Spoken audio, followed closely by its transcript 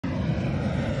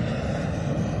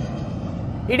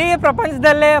ಇಡೀ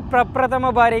ಪ್ರಪಂಚದಲ್ಲೇ ಪ್ರಪ್ರಥಮ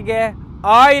ಬಾರಿಗೆ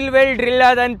ಆಯಿಲ್ ವೆಲ್ ಡ್ರಿಲ್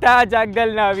ಆದಂಥ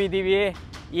ಜಾಗದಲ್ಲಿ ನಾವಿದ್ದೀವಿ.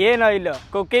 ಏನು ಆಯಿಲು?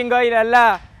 ಕುಕ್ಕಿಂಗ್ ಆಯಿಲ್ ಅಲ್ಲ,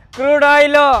 ಕ್ರೂಡ್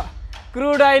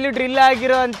ಆಯಿಲು ಡ್ರಿಲ್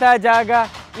ಆಗಿರೋ ಅಂಥ ಜಾಗ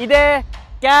ಇದೆ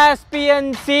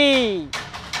ಕ್ಯಾಸ್ಪಿಯನ್ ಸಿ.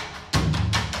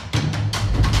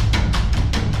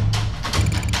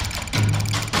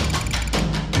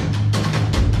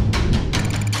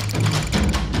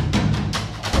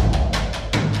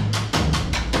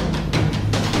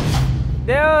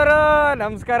 ದೇವರು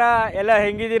ನಮಸ್ಕಾರ. ಎಲ್ಲ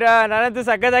ಹೆಂಗಿದ್ದೀರಾ? ನಾನಂತೂ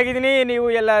ಸಖತ್ತಾಗಿದ್ದೀನಿ, ನೀವು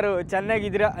ಎಲ್ಲರೂ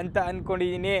ಚೆನ್ನಾಗಿದ್ದೀರಾ ಅಂತ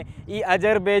ಅಂದ್ಕೊಂಡಿದ್ದೀನಿ. ಈ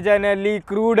ಅಜರ್ಬೈಜಾನಲ್ಲಿ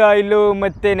ಕ್ರೂಡ್ ಆಯಿಲು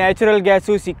ಮತ್ತು ನ್ಯಾಚುರಲ್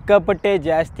ಗ್ಯಾಸು ಸಿಕ್ಕಾಪಟ್ಟೆ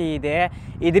ಜಾಸ್ತಿ ಇದೆ.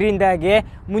 ಇದರಿಂದಾಗಿ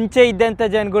ಮುಂಚೆ ಇದ್ದಂಥ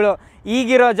ಜನಗಳು,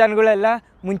 ಈಗಿರೋ ಜನಗಳೆಲ್ಲ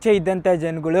ಮುಂಚೆ ಇದ್ದಂಥ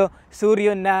ಜನಗಳು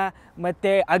ಸೂರ್ಯನ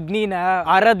ಮತ್ತು ಅಗ್ನಿನ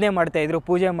ಆರಾಧನೆ ಮಾಡ್ತಾಯಿದ್ರು,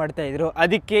 ಪೂಜೆ ಮಾಡ್ತಾಯಿದ್ರು.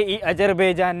 ಅದಕ್ಕೆ ಈ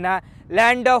ಅಜರ್ಬೈಜಾನ್ನ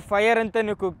ಲ್ಯಾಂಡ್ ಆಫ್ ಫೈರ್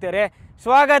ಅಂತಲೂ ಕೂಗ್ತಾರೆ.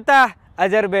 ಸ್ವಾಗತ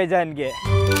ಅಜರ್ಬೈಜಾನ್ಗೆ.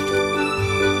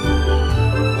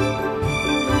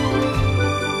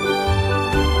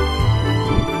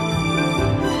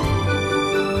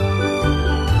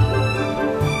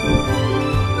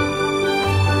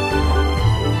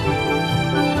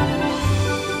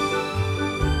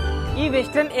 ಈ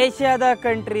ವೆಸ್ಟರ್ನ್ ಏಷ್ಯಾದ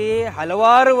ಕಂಟ್ರಿ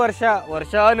ಹಲವಾರು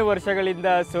ವರ್ಷಾನುವರ್ಷಗಳಿಂದ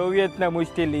ಸೋವಿಯತ್ನ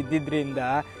ಮುಷ್ಟಿಯಲ್ಲಿ ಇದ್ದಿದ್ದರಿಂದ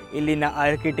ಇಲ್ಲಿನ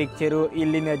ಆರ್ಕಿಟೆಕ್ಚರು,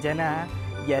 ಇಲ್ಲಿನ ಜನ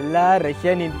ಎಲ್ಲ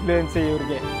ರಷ್ಯನ್ ಇನ್ಫ್ಲೂಯೆನ್ಸ್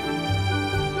ಇವ್ರಿಗೆ.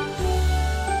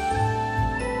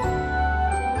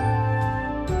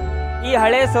 ಈ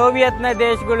ಹಳೆ ಸೋವಿಯತ್ನ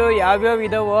ದೇಶಗಳು ಯಾವ್ಯಾವ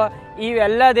ಇದಾವೋ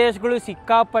ಇವೆಲ್ಲ ದೇಶಗಳು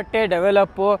ಸಿಕ್ಕಾಪಟ್ಟೆ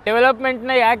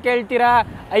ಡೆವಲಪ್ಮೆಂಟ್ನ ಯಾಕೆ ಹೇಳ್ತೀರಾ?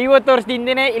 50 ವರ್ಷದ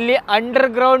ಹಿಂದೆನೇ ಇಲ್ಲಿ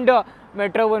ಅಂಡರ್ಗ್ರೌಂಡ್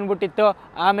ಮೆಟ್ರೋ ಬಂದ್ಬಿಟ್ಟಿತ್ತು.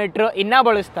 ಆ ಮೆಟ್ರೋ ಇನ್ನೂ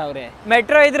ಬಳಸ್ತಾವ್ರೆ.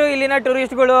 ಮೆಟ್ರೋ ಇದ್ರು ಇಲ್ಲಿನ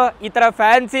ಟೂರಿಸ್ಟ್ಗಳು ಈ ಥರ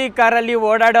ಫ್ಯಾನ್ಸಿ ಕಾರಲ್ಲಿ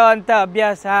ಓಡಾಡೋ ಅಂಥ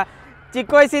ಅಭ್ಯಾಸ.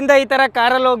 ಚಿಕ್ಕ ವಯಸ್ಸಿಂದ ಈ ಥರ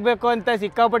ಕಾರಲ್ಲಿ ಹೋಗ್ಬೇಕು ಅಂತ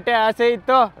ಸಿಕ್ಕಾಪಟ್ಟೆ ಆಸೆ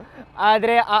ಇತ್ತು,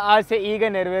 ಆದರೆ ಆ ಆಸೆ ಈಗ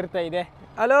ನೆರವೇರ್ತಾ ಇದೆ.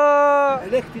 ಹಲೋ,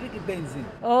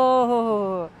 ಓಹೋ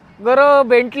ಗುರು,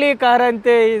 ಬೆಂಟ್ಲಿ ಕಾರ್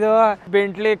ಅಂತೆ ಇದು.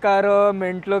 ಬೆಂಟ್ಲಿ ಕಾರು,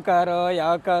 ಮೆಂಟ್ಲು ಕಾರು,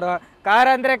 ಯಾವ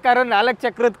ಕಾರ್ ಅಂದರೆ ಕಾರು 4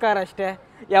 ಚಕ್ರದ ಕಾರ್ ಅಷ್ಟೇ.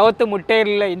 ಯಾವತ್ತೂ ಮುಟ್ಟೇ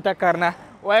ಇರಲಿಲ್ಲ ಇಂಥ ಕಾರ್ನ.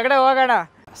 ಒಳಗಡೆ ಹೋಗೋಣ.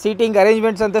 ಸೀಟಿಂಗ್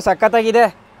ಅರೇಂಜ್ಮೆಂಟ್ಸ್ ಅಂತೂ ಸಖತ್ತಾಗಿದೆ.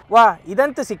 ವಾ,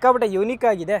 ಇದಂತೂ ಸಿಕ್ಕಾಪಟ್ಟೆ ಯೂನಿಕ್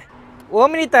ಆಗಿದೆ.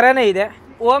 ಓಮಿನಿ ಥರನೇ ಇದೆ.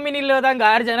 ಓಮಿನಿಲ್ಲಿ ಹೋದಂಗೆ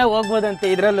 6 ಜನ ಹೋಗ್ಬೋದಂತೆ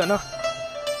ಇದರಲ್ಲೂ.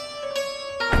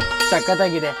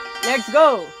 ಸಖತ್ತಾಗಿದೆ. Let's go.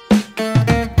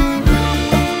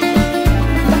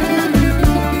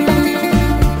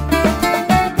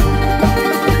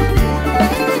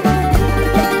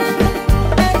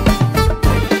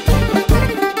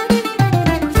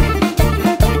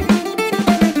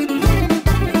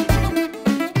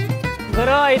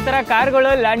 ಈ ಥರ ಕಾರ್ಗಳು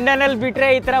ಲಂಡನಲ್ಲಿ ಬಿಟ್ಟರೆ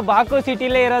ಈ ಥರ ಬಾಕು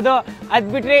ಸಿಟಿಲೇ ಇರೋದು. ಅದು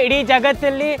ಬಿಟ್ಟರೆ ಇಡೀ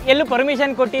ಜಗತ್ತಲ್ಲಿ ಎಲ್ಲೂ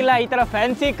ಪರ್ಮಿಷನ್ ಕೊಟ್ಟಿಲ್ಲ ಈ ಥರ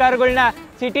ಫ್ಯಾನ್ಸಿ ಕಾರ್ಗಳನ್ನ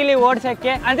ಸಿಟಿಲಿ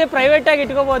ಓಡಿಸೋಕ್ಕೆ. ಅಂದರೆ ಪ್ರೈವೇಟಾಗಿ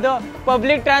ಇಟ್ಕೋಬೋದು,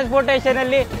 ಪಬ್ಲಿಕ್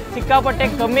ಟ್ರಾನ್ಸ್ಪೋರ್ಟೇಷನಲ್ಲಿ ಸಿಕ್ಕಾಪಟ್ಟೆ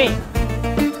ಕಮ್ಮಿ.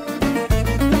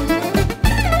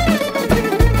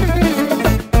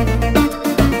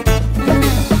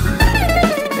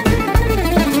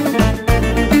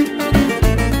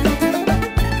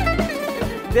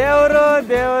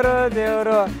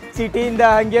 ದೇವರು ಸಿಟಿಯಿಂದ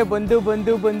ಹಂಗೆ ಬಂದು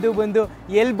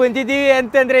ಎಲ್ಲಿ ಬಂದಿದ್ದೀವಿ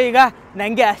ಅಂತಂದರೆ ಈಗ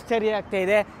ನನಗೆ ಆಶ್ಚರ್ಯ ಆಗ್ತಾ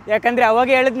ಇದೆ. ಯಾಕಂದರೆ ಅವಾಗ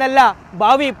ಹೇಳಿದ್ನಲ್ಲ,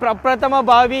 ಬಾವಿ, ಪ್ರಪ್ರಥಮ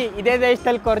ಬಾವಿ ಇದೇ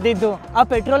ದೇಶದಲ್ಲಿ ಕೊರೆದಿದ್ದು. ಆ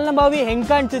ಪೆಟ್ರೋಲ್ನ ಬಾವಿ ಹೆಂಗೆ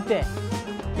ಕಾಣಿಸುತ್ತೆ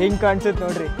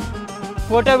ನೋಡ್ರಿ.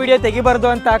 ಫೋಟೋ ವಿಡಿಯೋ ತೆಗಿಬಾರ್ದು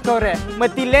ಅಂತ ಹಾಕವ್ರೆ.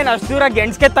 ಮತ್ತು ಇಲ್ಲೇನು ಅಷ್ಟು ದೂರ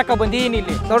ಗೆಣ್ಸ್ಗೆ ತಕ್ಕ ಬಂದಿದ್ದೀನಿ.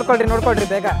 ಇಲ್ಲಿ ನೋಡ್ಕೊಳ್ರಿ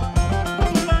ಬೇಗ.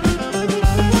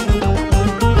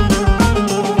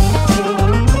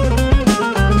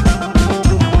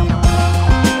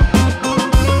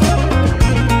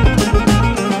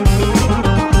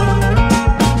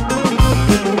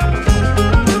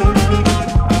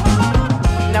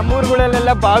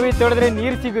 ನಮ್ಮೂರುಗಳಲ್ಲೆಲ್ಲ ಬಾವಿ ತೊಳೆದ್ರೆ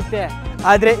ನೀರು ಸಿಗುತ್ತೆ,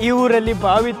 ಆದರೆ ಈ ಊರಲ್ಲಿ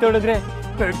ಬಾವಿ ತೊಳೆದ್ರೆ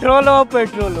ಪೆಟ್ರೋಲು.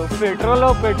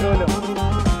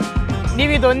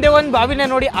 ನೀವು ಇದೊಂದೇ ಒಂದು ಬಾವಿನ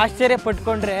ನೋಡಿ ಆಶ್ಚರ್ಯ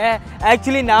ಪಟ್ಕೊಂಡ್ರೆ,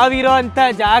 ಆ್ಯಕ್ಚುಲಿ ನಾವಿರೋ ಅಂಥ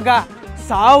ಜಾಗ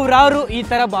ಸಾವಿರಾರು ಈ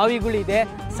ಥರ ಬಾವಿಗಳಿದೆ.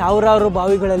 ಸಾವಿರಾರು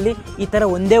ಬಾವಿಗಳಲ್ಲಿ ಈ ಥರ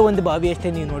ಒಂದೇ ಒಂದು ಬಾವಿ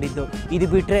ಅಷ್ಟೇ ನೀವು ನೋಡಿದ್ದು. ಇದು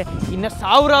ಬಿಟ್ಟರೆ ಇನ್ನು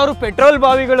ಸಾವಿರಾರು ಪೆಟ್ರೋಲ್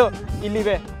ಬಾವಿಗಳು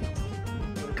ಇಲ್ಲಿವೆ.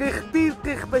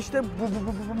 41-45'te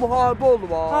muharebe oldu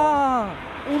var.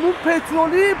 Onun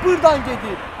petrolü buradan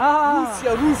gelir.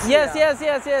 Rusya.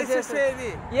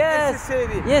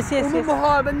 Yes. Onun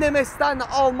muharebe Nemeslerle,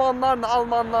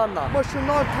 Almanlarla.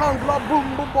 Maşınlar, tanklar,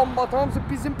 bomba tamamsı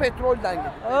bizim petrolden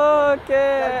gelir. Okay.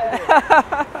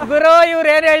 ಗುರು, ಇವ್ರು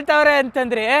ಏನು ಹೇಳ್ತಾವ್ರೆ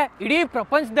ಅಂತಂದ್ರೆ, ಇಡೀ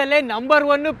ಪ್ರಪಂಚದಲ್ಲೇ ನಂಬರ್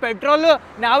 1 ಪೆಟ್ರೋಲು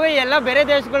ನಾವೇ ಎಲ್ಲ ಬೇರೆ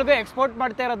ದೇಶಗಳಿಗೂ ಎಕ್ಸ್ಪೋರ್ಟ್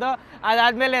ಮಾಡ್ತಾ ಇರೋದು.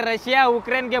 ಅದಾದ್ಮೇಲೆ ರಷ್ಯಾ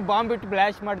ಉಕ್ರೇನ್ಗೆ ಬಾಂಬ್ ಇಟ್ಟು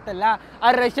ಬ್ಲಾಸ್ಟ್ ಮಾಡ್ತಲ್ಲ, ಆ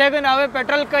ರಷ್ಯಾಗೂ ನಾವೇ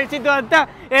ಪೆಟ್ರೋಲ್ ಕಳಿಸಿದ್ದು ಅಂತ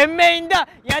ಹೆಮ್ಮೆಯಿಂದ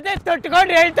ಎದೆ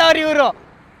ತೊಟ್ಕೊಂಡು ಹೇಳ್ತಾವ್ರಿ ಇವರು.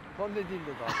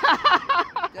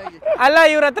 ಅಲ್ಲ,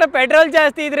 ಇವ್ರ ಹತ್ರ ಪೆಟ್ರೋಲ್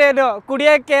ಜಾಸ್ತಿ ಇದ್ರೆ ಏನು,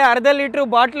 ಕುಡಿಯೋಕ್ಕೆ ಅರ್ಧ ಲೀಟ್ರ್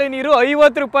ಬಾಟ್ಲು ನೀರು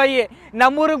 50 ರೂಪಾಯಿ.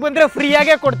 ನಮ್ಮೂರಿಗೆ ಬಂದರೆ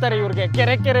ಫ್ರೀಯಾಗೇ ಕೊಡ್ತಾರೆ ಇವ್ರಿಗೆ,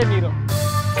 ಕೆರೆ ನೀರು.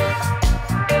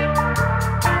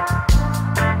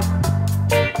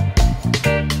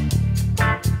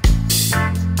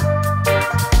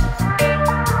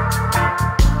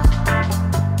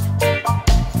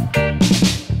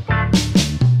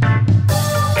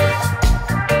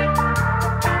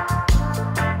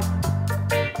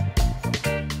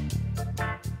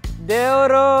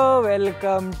 ದೇವರು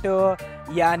ವೆಲ್ಕಮ್ ಟು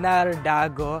ಯಾನಾರ್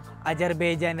ಡಾಗು.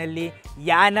 ಅಜರ್ಬೈಜಾನಲ್ಲಿ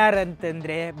ಯಾನಾರ್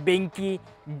ಅಂತಂದರೆ ಬೆಂಕಿ,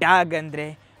 ಡಾಗ್ ಅಂದರೆ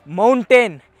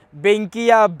ಮೌಂಟೇನ್,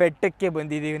 ಬೆಂಕಿಯ ಬೆಟ್ಟಕ್ಕೆ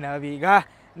ಬಂದಿದ್ದೀವಿ ನಾವೀಗ.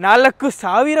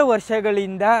 4000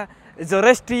 ವರ್ಷಗಳಿಂದ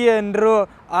ಜೊರಸ್ಟ್ರಿಯನ್ರು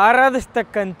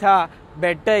ಆರಾಧಿಸ್ತಕ್ಕಂಥ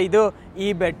ಬೆಟ್ಟ ಇದು. ಈ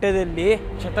ಬೆಟ್ಟದಲ್ಲಿ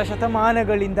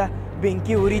ಶತಶತಮಾನಗಳಿಂದ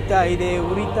ಬೆಂಕಿ ಉರಿತಾ ಇದೆ,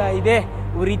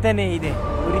 ಉರಿತಾನೇ ಇದೆ.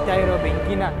 ಉರಿತಾ ಇರೋ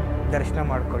ಬೆಂಕಿನ ದರ್ಶನ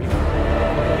ಮಾಡ್ಕೊಳ್ಳಿ.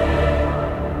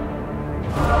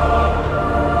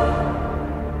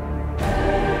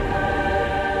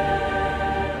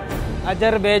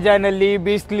 ಅಜರ್ಬೈಜಾನಲ್ಲಿ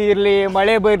ಬಿಸಿಲು ಇರಲಿ,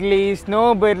 ಮಳೆ ಬರಲಿ, ಸ್ನೋ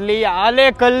ಬರಲಿ,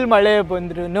 ಆಲೆಕಲ್ಲು ಮಳೆ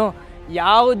ಬಂದ್ರೂ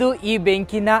ಯಾವುದು ಈ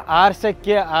ಬೆಂಕಿನ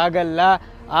ಆರ್ಸೋಕ್ಕೆ ಆಗಲ್ಲ.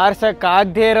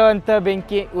 ಆರ್ಸೋಕ್ಕಾಗದೇ ಇರೋ ಅಂಥ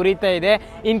ಬೆಂಕಿ ಉರಿತಾ ಇದೆ.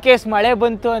 ಇನ್ ಕೇಸ್ ಮಳೆ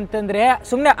ಬಂತು ಅಂತಂದರೆ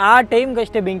ಸುಮ್ಮನೆ ಆ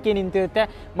ಟೈಮ್ಗಷ್ಟೇ ಬೆಂಕಿ ನಿಂತಿರುತ್ತೆ.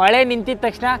 ಮಳೆ ನಿಂತಿದ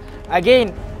ತಕ್ಷಣ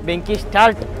ಅಗೈನ್ ಬೆಂಕಿ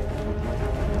ಸ್ಟಾರ್ಟ್.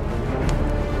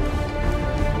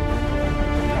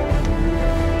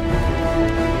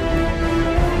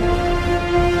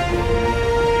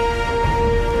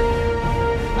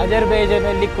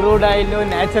 ಅಜರ್ಬೈಜಾನಲ್ಲಿ ಕ್ರೂಡ್ ಆಯಿಲು,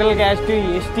 ನ್ಯಾಚುರಲ್ ಗ್ಯಾಸ್ಟು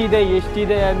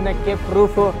ಎಷ್ಟಿದೆ ಅನ್ನೋಕ್ಕೆ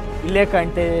ಪ್ರೂಫು ಇಲ್ಲೇ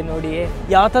ಕಾಣ್ತಾ ಇದೆ ನೋಡಿ.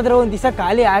 ಯಾವತ್ತಾದ್ರೂ ಒಂದು ದಿವಸ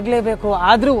ಖಾಲಿ ಆಗಲೇಬೇಕು.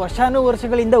 ಆದರೂ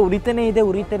ವರ್ಷಗಳಿಂದ ಉರಿತಾನೇ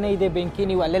ಇದೆ ಬೆಂಕಿ.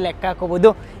 ನೀವು ಅಲ್ಲೇ ಲೆಕ್ಕ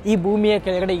ಹಾಕೋಬೋದು ಈ ಭೂಮಿಯ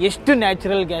ಕೆಳಗಡೆ ಎಷ್ಟು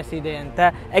ನ್ಯಾಚುರಲ್ ಗ್ಯಾಸ್ ಇದೆ ಅಂತ.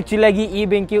 ಆ್ಯಕ್ಚುಲಾಗಿ ಈ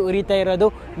ಬೆಂಕಿ ಉರಿತಾ ಇರೋದು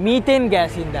ಮೀಥೇನ್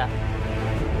ಗ್ಯಾಸಿಂದ.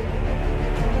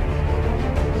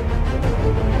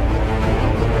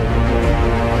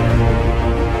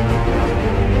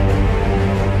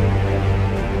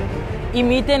 ಈ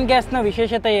ಮೀಥೇನ್ ಗ್ಯಾಸ್ನ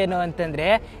ವಿಶೇಷತೆ ಏನು ಅಂತಂದರೆ,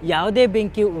 ಯಾವುದೇ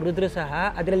ಬೆಂಕಿ ಉರಿದ್ರೂ ಸಹ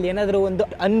ಅದರಲ್ಲಿ ಏನಾದರೂ ಒಂದು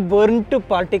ಅನ್ಬರ್ನ್ಟ್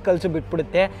ಪಾರ್ಟಿಕಲ್ಸು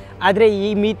ಬಿಟ್ಬಿಡುತ್ತೆ. ಆದರೆ ಈ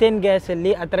ಮೀಥೇನ್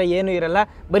ಗ್ಯಾಸಲ್ಲಿ ಆ ಥರ ಏನೂ ಇರಲ್ಲ.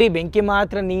 ಬರೀ ಬೆಂಕಿ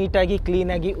ಮಾತ್ರ ನೀಟಾಗಿ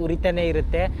ಕ್ಲೀನಾಗಿ ಉರಿತಾನೇ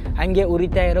ಇರುತ್ತೆ. ಹಾಗೆ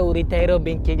ಉರಿತಾ ಇರೋ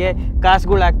ಬೆಂಕಿಗೆ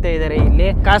ಕಾಸುಗಳು ಹಾಕ್ತಾ ಇದ್ದಾರೆ. ಇಲ್ಲಿ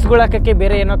ಕಾಸುಗಳು ಹಾಕೋಕ್ಕೆ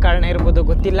ಬೇರೆ ಏನೋ ಕಾರಣ ಇರ್ಬೋದು,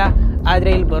 ಗೊತ್ತಿಲ್ಲ.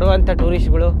 ಆದರೆ ಇಲ್ಲಿ ಬರುವಂಥ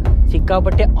ಟೂರಿಸ್ಟ್ಗಳು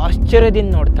ಸಿಕ್ಕಾಪಟ್ಟೆ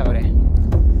ಆಶ್ಚರ್ಯದಿಂದ ನೋಡ್ತಾವ್ರೆ.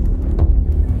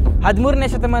 13ನೇ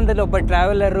ಶತಮಾನದಲ್ಲಿ ಒಬ್ಬ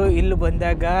ಟ್ರಾವೆಲರು ಇಲ್ಲಿ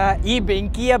ಬಂದಾಗ ಈ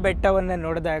ಬೆಂಕಿಯ ಬೆಟ್ಟವನ್ನು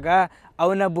ನೋಡಿದಾಗ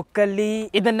ಅವನ ಬುಕ್ಕಲ್ಲಿ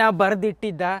ಇದನ್ನು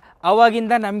ಬರೆದಿಟ್ಟಿದ್ದ.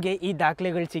 ಅವಾಗಿಂದ ನಮಗೆ ಈ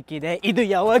ದಾಖಲೆಗಳು ಸಿಕ್ಕಿದೆ, ಇದು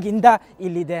ಯಾವಾಗಿಂದ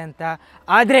ಇಲ್ಲಿದೆ ಅಂತ.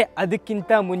 ಆದರೆ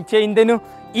ಅದಕ್ಕಿಂತ ಮುಂಚೆಯಿಂದನೂ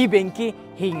ಈ ಬೆಂಕಿ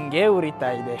ಹೀಗೆ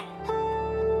ಉರಿತಾ ಇದೆ.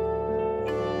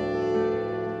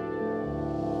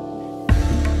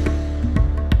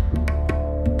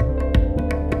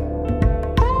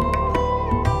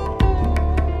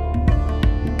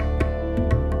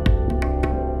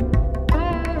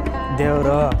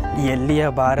 ದೇವರು, ಎಲ್ಲಿಯ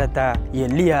ಭಾರತ,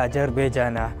 ಎಲ್ಲಿಯ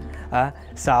ಅಜರ್ಬೈಜಾನ?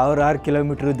 1000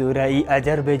 ಕಿಲೋಮೀಟ್ರ್ ದೂರ ಈ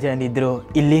ಅಜರ್ಬೈಜಾನ್ ಇದ್ದರೂ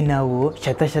ಇಲ್ಲಿ ನಾವು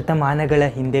ಶತಮಾನಗಳ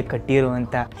ಹಿಂದೆ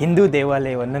ಕಟ್ಟಿರುವಂಥ ಹಿಂದೂ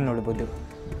ದೇವಾಲಯವನ್ನು ನೋಡ್ಬೋದು.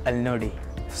 ಅಲ್ಲಿ ನೋಡಿ,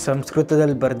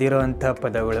 ಸಂಸ್ಕೃತದಲ್ಲಿ ಬರೆದಿರೋವಂಥ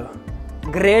ಪದಗಳು.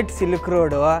 ಗ್ರೇಟ್ ಸಿಲ್ಕ್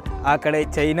ರೋಡು ಆ ಕಡೆ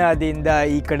ಚೈನಾದಿಂದ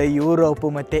ಈ ಕಡೆ ಯುರೋಪ್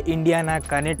ಮತ್ತು ಇಂಡಿಯಾನ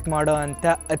ಕನೆಕ್ಟ್ ಮಾಡೋ ಅಂಥ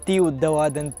ಅತಿ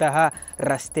ಉದ್ದವಾದಂತಹ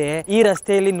ರಸ್ತೆ. ಈ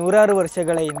ರಸ್ತೆಯಲ್ಲಿ 100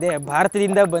 ವರ್ಷಗಳ ಹಿಂದೆ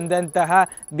ಭಾರತದಿಂದ ಬಂದಂತಹ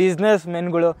ಬಿಸ್ನೆಸ್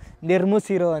ಮೆನ್ಗಳು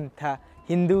ನಿರ್ಮಿಸಿರುವಂಥ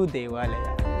ಹಿಂದೂ ದೇವಾಲಯ.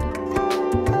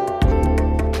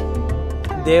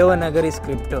 ದೇವನಗರಿ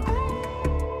ಸ್ಕ್ರಿಪ್ಟು,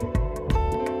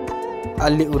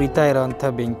 ಅಲ್ಲಿ ಉರಿತಾ ಇರೋವಂಥ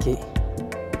ಬೆಂಕಿ.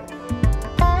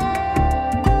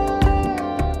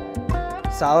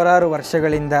 1000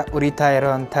 ವರ್ಷಗಳಿಂದ ಉರಿತಾ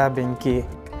ಇರೋವಂಥ ಬೆಂಕಿ.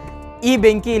 ಈ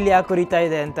ಬೆಂಕಿ ಇಲ್ಲಿ ಯಾಕೆ ಉರಿತಾ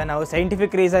ಇದೆ ಅಂತ ನಾವು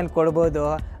ಸೈಂಟಿಫಿಕ್ ರೀಸನ್ ಕೊಡ್ಬೋದು.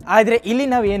 ಆದರೆ ಇಲ್ಲಿ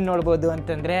ನಾವು ಏನು ನೋಡ್ಬೋದು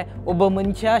ಅಂತಂದರೆ, ಒಬ್ಬ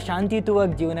ಮನುಷ್ಯ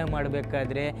ಶಾಂತಿಯುತವಾಗಿ ಜೀವನ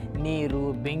ಮಾಡಬೇಕಾದ್ರೆ ನೀರು,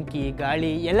 ಬೆಂಕಿ,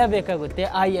 ಗಾಳಿ ಎಲ್ಲ ಬೇಕಾಗುತ್ತೆ.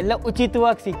 ಆ ಎಲ್ಲ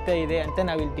ಉಚಿತವಾಗಿ ಸಿಗ್ತಾ ಇದೆ ಅಂತ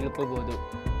ನಾವಿಲ್ಲಿ ತಿಳ್ಕೊಬೋದು.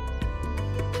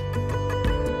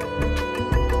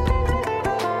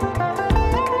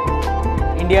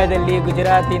 ಇಂಡಿಯಾದಲ್ಲಿ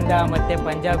ಗುಜರಾತಿಂದ ಮತ್ತು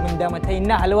ಪಂಜಾಬ್ನಿಂದ ಮತ್ತು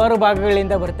ಇನ್ನೂ ಹಲವಾರು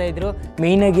ಭಾಗಗಳಿಂದ ಬರ್ತಾಯಿದ್ರು.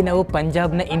 ಮೇಯ್ನಾಗಿ ನಾವು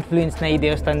ಪಂಜಾಬ್ನ ಇನ್ಫ್ಲೂಯೆನ್ಸ್ನ ಈ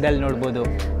ದೇವಸ್ಥಾನದಲ್ಲಿ ನೋಡ್ಬೋದು.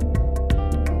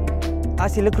 ಆ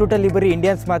ಸಿಲ್ಕ್ ರೂಟಲ್ಲಿ ಬರೀ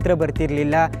ಇಂಡಿಯನ್ಸ್ ಮಾತ್ರ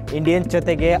ಬರ್ತಿರ್ಲಿಲ್ಲ. ಇಂಡಿಯನ್ಸ್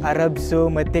ಜೊತೆಗೆ ಅರಬ್ಸು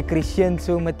ಮತ್ತು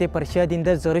ಕ್ರಿಶ್ಚಿಯನ್ಸು ಮತ್ತು ಪರ್ಷಿಯಾದಿಂದ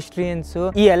ಜೊರಸ್ಟ್ರಿಯನ್ಸು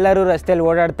ಈ ಎಲ್ಲರೂ ರಸ್ತೆಯಲ್ಲಿ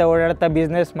ಓಡಾಡ್ತಾ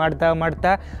ಬಿಸ್ನೆಸ್ ಮಾಡ್ತಾ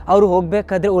ಅವರು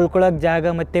ಹೋಗಬೇಕಾದ್ರೆ ಉಳ್ಕೊಳ್ಳೋಕೆ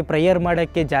ಜಾಗ ಮತ್ತು ಪ್ರೇಯರ್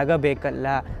ಮಾಡೋಕ್ಕೆ ಜಾಗ ಬೇಕಲ್ಲ.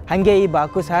 ಹಾಗೆ ಈ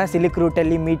ಬಾಕು ಸಹ ಸಿಲ್ಕ್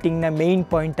ರೂಟಲ್ಲಿ ಮೀಟಿಂಗ್ನ ಮೇಯ್ನ್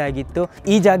ಪಾಯಿಂಟ್ ಆಗಿತ್ತು.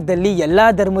 ಈ ಜಾಗದಲ್ಲಿ ಎಲ್ಲ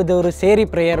ಧರ್ಮದವರು ಸೇರಿ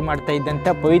ಪ್ರೇಯರ್ ಮಾಡ್ತಾ ಇದ್ದಂಥ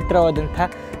ಪವಿತ್ರವಾದಂಥ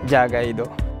ಜಾಗ ಇದು.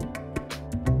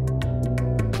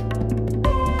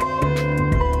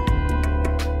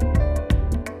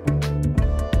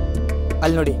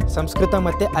 ಅಲ್ಲಿ ನೋಡಿ, ಸಂಸ್ಕೃತ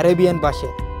ಮತ್ತು ಅರೇಬಿಯನ್ ಭಾಷೆ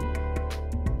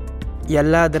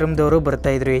ಎಲ್ಲ ಧರ್ಮದವರು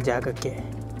ಬರ್ತಾಯಿದ್ರು ಈ ಜಾಗಕ್ಕೆ.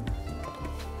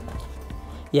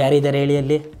 ಯಾರಿದ್ದಾರೆ ಹೇಳಿ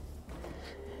ಅಲ್ಲಿ?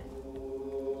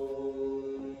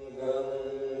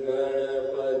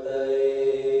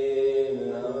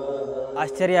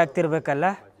 ಆಶ್ಚರ್ಯ ಆಗ್ತಿರ್ಬೇಕಲ್ಲ,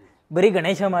 ಬರೀ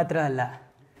ಗಣೇಶ ಮಾತ್ರ ಅಲ್ಲ,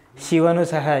 ಶಿವನೂ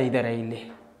ಸಹ ಇದ್ದಾರೆ ಇಲ್ಲಿ.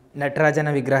 ನಟರಾಜನ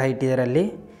ವಿಗ್ರಹ ಇಟ್ಟಿದ್ದಾರೆ ಅಲ್ಲಿ.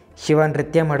 ಶಿವ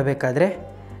ನೃತ್ಯ ಮಾಡಬೇಕಾದ್ರೆ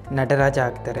ನಟರಾಜ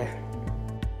ಆಗ್ತಾರೆ.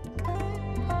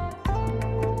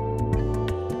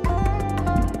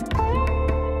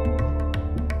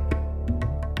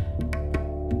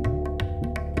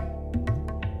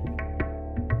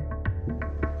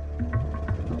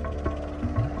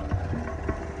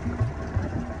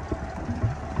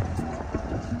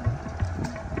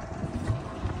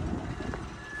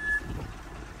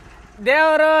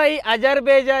 ದೇವರು ಈ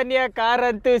ಅಜರ್ಬೈಜಾನಿಯ ಕಾರ್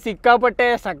ಅಂತೂ ಸಿಕ್ಕಾಪಟ್ಟೆ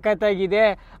ಸಖತ್ತಾಗಿದೆ.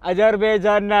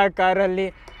 ಅಜರ್ಬೈಜಾನ್ನ ಕಾರಲ್ಲಿ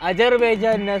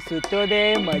ಅಜರ್ಬೈಜಾನ್ನ ಸುತ್ತೋದೇ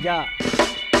ಮಜಾ.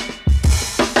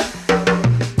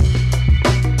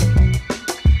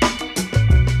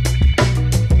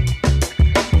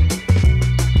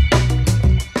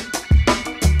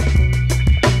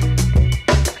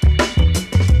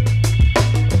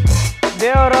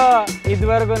 ದೇವರು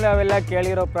ಇದುವರೆಗೂ ನಾವೆಲ್ಲ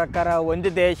ಕೇಳಿರೋ ಪ್ರಕಾರ ಒಂದು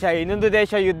ದೇಶ ಇನ್ನೊಂದು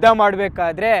ದೇಶ ಯುದ್ಧ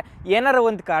ಮಾಡಬೇಕಾದ್ರೆ ಏನಾರ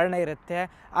ಒಂದು ಕಾರಣ ಇರುತ್ತೆ.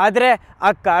 ಆದರೆ ಆ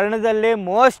ಕಾರಣದಲ್ಲೇ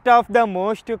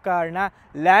ಮೋಸ್ಟ್ ಕಾರಣ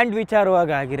ಲ್ಯಾಂಡ್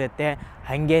ವಿಚಾರವಾಗಿ ಆಗಿರುತ್ತೆ.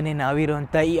 ಹಾಗೇನೆ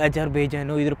ನಾವಿರೋಂಥ ಈ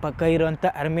ಅಜರ್ಬೈಜಾನು, ಇದ್ರ ಪಕ್ಕ ಇರೋಂಥ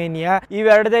ಅರ್ಮೇನಿಯಾ,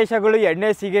 ಇವೆರಡು ದೇಶಗಳು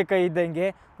ಎಣ್ಣೆ ಸೀಗೆಕಾಯಿ ಇದ್ದಂಗೆ.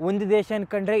 ಒಂದು ದೇಶ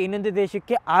ಅನ್ಕೊಂಡ್ರೆ ಇನ್ನೊಂದು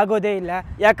ದೇಶಕ್ಕೆ ಆಗೋದೇ ಇಲ್ಲ.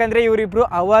 ಯಾಕಂದರೆ ಇವರಿಬ್ಬರು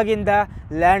ಅವಾಗಿಂದ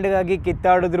ಲ್ಯಾಂಡ್ಗಾಗಿ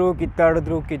ಕಿತ್ತಾಡಿದ್ರು.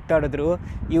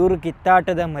 ಇವರು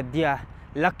ಕಿತ್ತಾಟದ ಮಧ್ಯ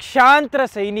ಲಕ್ಷಾಂತರ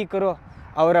ಸೈನಿಕರು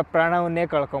ಅವರ ಪ್ರಾಣವನ್ನೇ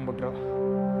ಕಳ್ಕೊಂಡ್ಬಿಟ್ರು.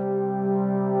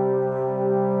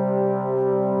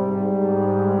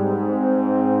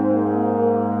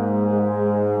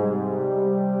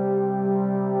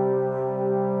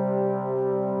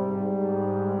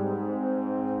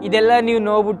 ಇದೆಲ್ಲ ನೀವು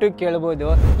ನೋಡ್ಬಿಟ್ಟು ಕೇಳ್ಬೋದು,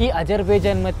 ಈ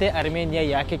ಅಜರ್ಬೈಜಾನ್ ಮತ್ತು ಅರ್ಮೇನಿಯಾ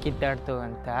ಯಾಕೆ ಕಿತ್ತಾಡ್ತು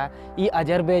ಅಂತ. ಈ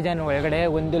ಅಜರ್ಬೈಜಾನ್ ಒಳಗಡೆ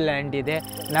ಒಂದು ಲ್ಯಾಂಡ್ ಇದೆ,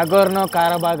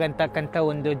 ನಗೋರ್ನೋ-ಕಾರಬಾಗ್ ಅಂತಕ್ಕಂಥ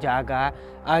ಒಂದು ಜಾಗ.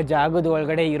 ಆ ಜಾಗದ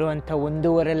ಒಳಗಡೆ ಇರುವಂಥ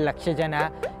 1.5 ಲಕ್ಷ ಜನ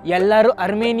ಎಲ್ಲರೂ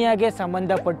ಅರ್ಮೇನಿಯಾಗೆ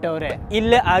ಸಂಬಂಧಪಟ್ಟವ್ರೆ.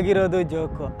 ಇಲ್ಲೇ ಆಗಿರೋದು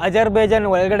ಜೋಕು. ಅಜರ್ಬೈಜಾನ್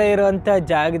ಒಳಗಡೆ ಇರುವಂಥ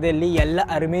ಜಾಗದಲ್ಲಿ ಎಲ್ಲ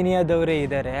ಅರ್ಮೇನಿಯಾದವರೇ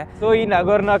ಇದ್ದಾರೆ. ಸೊ ಈ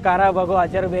ನಗೋರ್ನೋ-ಕಾರಬಾಗು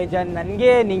ಅಜರ್ಬೈಜಾನ್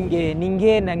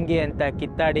ನಿಂಗೆ ನಂಗೆ ಅಂತ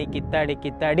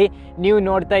ಕಿತ್ತಾಡಿ ನೀವು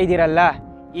ನೋಡ್ತಾ ಇದ್ದೀರಲ್ಲ,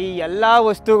 ಈ ಎಲ್ಲ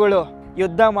ವಸ್ತುಗಳು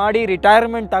ಯುದ್ಧ ಮಾಡಿ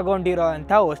ರಿಟೈರ್ಮೆಂಟ್ ತಗೊಂಡಿರೋ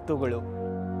ಅಂಥ ವಸ್ತುಗಳು.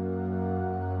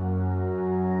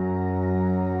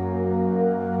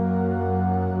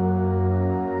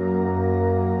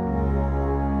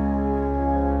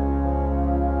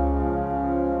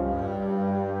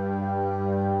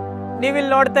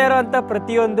 ನೀವಿಲ್ಲಿ ನೋಡ್ತಾ ಇರೋವಂಥ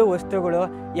ಪ್ರತಿಯೊಂದು ವಸ್ತುಗಳು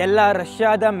ಎಲ್ಲ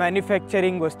ರಷ್ಯಾದ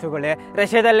ಮ್ಯಾನುಫ್ಯಾಕ್ಚರಿಂಗ್ ವಸ್ತುಗಳೇ,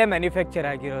 ರಷ್ಯಾದಲ್ಲೇ ಮ್ಯಾನುಫ್ಯಾಕ್ಚರ್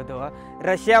ಆಗಿರೋದು.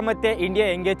 ರಷ್ಯಾ ಮತ್ತು ಇಂಡಿಯಾ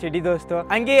ಹೆಂಗೆ ಚಡಿದೋಸ್ತು,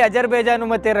 ಹಂಗೆ ಅಜರ್ಬೈಜಾನು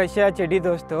ಮತ್ತು ರಷ್ಯಾ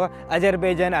ಚಡಿದೋಸ್ತು.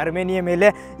 ಅಜರ್ಬೈಜಾನ್ ಅರ್ಮೇನಿಯಾ ಮೇಲೆ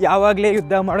ಯಾವಾಗಲೇ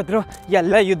ಯುದ್ಧ ಮಾಡಿದ್ರು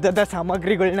ಎಲ್ಲ ಯುದ್ಧದ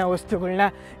ಸಾಮಗ್ರಿಗಳನ್ನ, ವಸ್ತುಗಳನ್ನ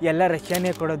ಎಲ್ಲ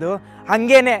ರಷ್ಯಾನೇ ಕೊಡೋದು.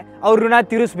 ಹಾಗೇನೆ ಅವ್ರ ಋಣ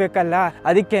ತೀರಿಸ್ಬೇಕಲ್ಲ,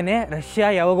 ಅದಕ್ಕೇ ರಷ್ಯಾ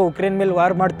ಯಾವಾಗ ಉಕ್ರೇನ್ ಮೇಲೆ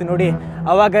ವಾರ್ ಮಾಡ್ತು ನೋಡಿ,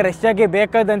 ಆವಾಗ ರಷ್ಯಾಗೆ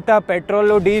ಬೇಕಾದಂಥ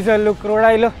ಪೆಟ್ರೋಲು, ಡೀಸೆಲ್ಲು, ಕ್ರೂಡ್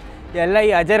ಆಯಿಲು ಎಲ್ಲ ಈ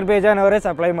ಅಜರ್ಬೈಜಾನ್ ಅವರೇ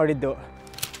ಸಪ್ಲೈ ಮಾಡಿದ್ದು.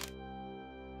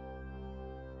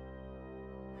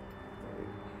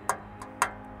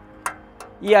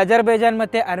 ಈ ಅಜರ್ಬೈಜಾನ್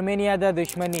ಮತ್ತು ಅರ್ಮೇನಿಯಾದ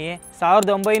ದುಶ್ಮನಿ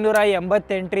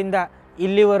 1988ರಿಂದ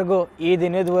ಇಲ್ಲಿವರೆಗೂ, ಈ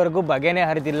ದಿನದವರೆಗೂ ಬಗೆನೇ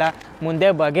ಹರಿದಿಲ್ಲ. ಮುಂದೆ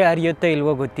ಬಗೆ ಹರಿಯುತ್ತೋ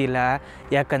ಇಲ್ವೋ ಗೊತ್ತಿಲ್ಲ.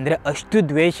 ಯಾಕಂದರೆ ಅಷ್ಟು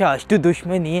ದ್ವೇಷ, ಅಷ್ಟು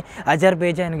ದುಶ್ಮನಿ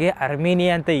ಅಜರ್ಬೈಜಾನ್ಗೆ.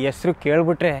 ಅರ್ಮೇನಿಯಾ ಅಂತ ಹೆಸರು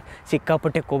ಕೇಳಿಬಿಟ್ರೆ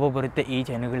ಸಿಕ್ಕಾಪಟ್ಟೆ ಕೋಪ ಬರುತ್ತೆ ಈ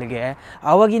ಜನಗಳಿಗೆ.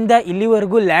 ಆವಾಗಿಂದ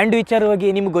ಇಲ್ಲಿವರೆಗೂ ಲ್ಯಾಂಡ್ ವಿಚಾರವಾಗಿ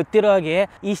ನಿಮ್ಗೆ ಗೊತ್ತಿರೋ ಹಾಗೆ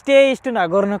ಇಷ್ಟು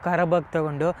ನಗೋರ್ನೋ-ಕಾರಬಾಗ್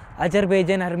ತಗೊಂಡು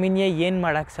ಅಜರ್ಬೈಜಾನ್ ಅರ್ಮೇನಿಯಾ ಏನು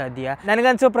ಮಾಡೋಕ್ಕೆ ಸಾಧ್ಯ?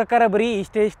 ನನಗನ್ಸೋ ಪ್ರಕಾರ ಬರೀ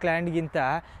ಇಷ್ಟು ಲ್ಯಾಂಡ್ಗಿಂತ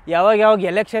ಯಾವಾಗ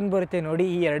ಎಲೆಕ್ಷನ್ ಬರುತ್ತೆ ನೋಡಿ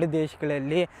ಈ ಎರಡು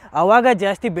ದೇಶಗಳಲ್ಲಿ, ಆವಾಗ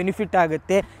ಜಾಸ್ತಿ ಬೆನಿಫಿಟ್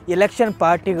ಆಗುತ್ತೆ ಎಲೆಕ್ಷನ್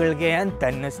ಪಾರ್ಟಿಗಳಿಗೆ ಅಂತ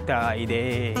ಅನ್ನಿಸ್ತಾ ಇದೆ.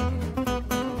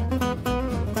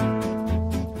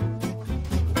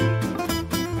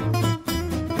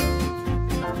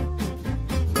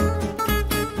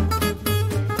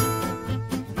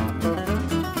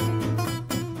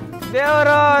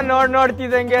 ದೇವರು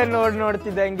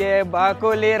ನೋಡ್ತಿದ್ದಂಗೆ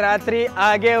ಬಾಕುಲಿ ರಾತ್ರಿ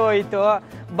ಆಗೇ ಹೋಯ್ತು.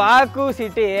 ಬಾಕು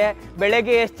ಸಿಟಿ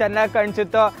ಬೆಳಗ್ಗೆ ಎಷ್ಟು ಚೆನ್ನಾಗಿ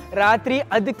ಕಾಣಿಸುತ್ತೋ ರಾತ್ರಿ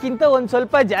ಅದಕ್ಕಿಂತ ಒಂದು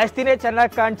ಸ್ವಲ್ಪ ಜಾಸ್ತಿನೇ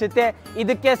ಚೆನ್ನಾಗಿ ಕಾಣಿಸುತ್ತೆ.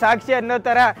 ಇದಕ್ಕೆ ಸಾಕ್ಷಿ ಅನ್ನೋ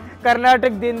ಥರ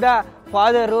ಕರ್ನಾಟಕದಿಂದ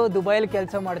ಫಾದರು ದುಬೈಲಿ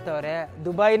ಕೆಲಸ ಮಾಡ್ತವ್ರೆ.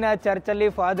 ದುಬೈನ ಚರ್ಚಲ್ಲಿ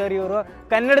ಫಾದರ್ ಇವರು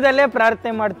ಕನ್ನಡದಲ್ಲೇ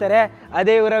ಪ್ರಾರ್ಥನೆ ಮಾಡ್ತಾರೆ.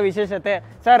 ಅದೇ ಇವರ ವಿಶೇಷತೆ.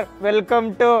 Sir, welcome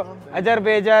to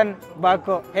Azerbaijan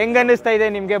ಬಾಕು. ಹೆಂಗನ್ನಿಸ್ತಾ ಇದೆ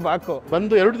ನಿಮಗೆ ಬಾಕು?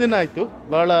 ಬಂದು 2 ದಿನ ಆಯಿತು.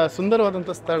 ಭಾಳ ಸುಂದರವಾದಂಥ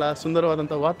ಸ್ಥಳ,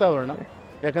 ಸುಂದರವಾದಂಥ ವಾತಾವರಣ.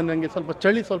 ಯಾಕಂದರೆ ನನಗೆ ಸ್ವಲ್ಪ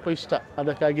ಚಳಿ ಸ್ವಲ್ಪ ಇಷ್ಟ,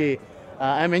 ಅದಕ್ಕಾಗಿ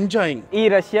ಐ ಆಮ್ ಎಂಜಾಯಿಂಗ್. ಈ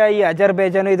ರಷ್ಯಾ, ಈ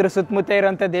ಅಜರ್ಬೈಜಾನು, ಇದ್ರ ಸುತ್ತಮುತ್ತ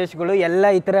ಇರೋಂಥ ದೇಶಗಳು ಎಲ್ಲ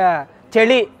ಈ ಥರ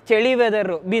ಚಳಿ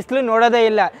ವೆದರು, ಬಿಸಿಲು ನೋಡೋದೇ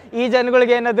ಇಲ್ಲ. ಈ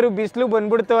ಜನಗಳಿಗೆ ಏನಾದರೂ ಬಿಸಿಲು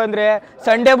ಬಂದ್ಬಿಡ್ತು ಅಂದರೆ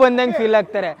ಸಂಡೇ ಬಂದಂಗೆ ಫೀಲ್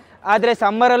ಆಗ್ತಾರೆ. ಆದರೆ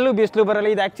ಸಮ್ಮರಲ್ಲೂ ಬಿಸಿಲು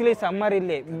ಬರಲ್ಲ. ಇದು ಆ್ಯಕ್ಚುಲಿ ಸಮ್ಮರ್,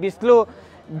 ಇಲ್ಲಿ ಬಿಸಿಲು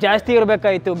ಜಾಸ್ತಿ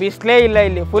ಇರಬೇಕಾಯಿತು, ಬಿಸಿಲೇ ಇಲ್ಲ,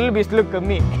 ಇಲ್ಲಿ ಫುಲ್ ಬಿಸಿಲು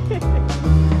ಕಮ್ಮಿ.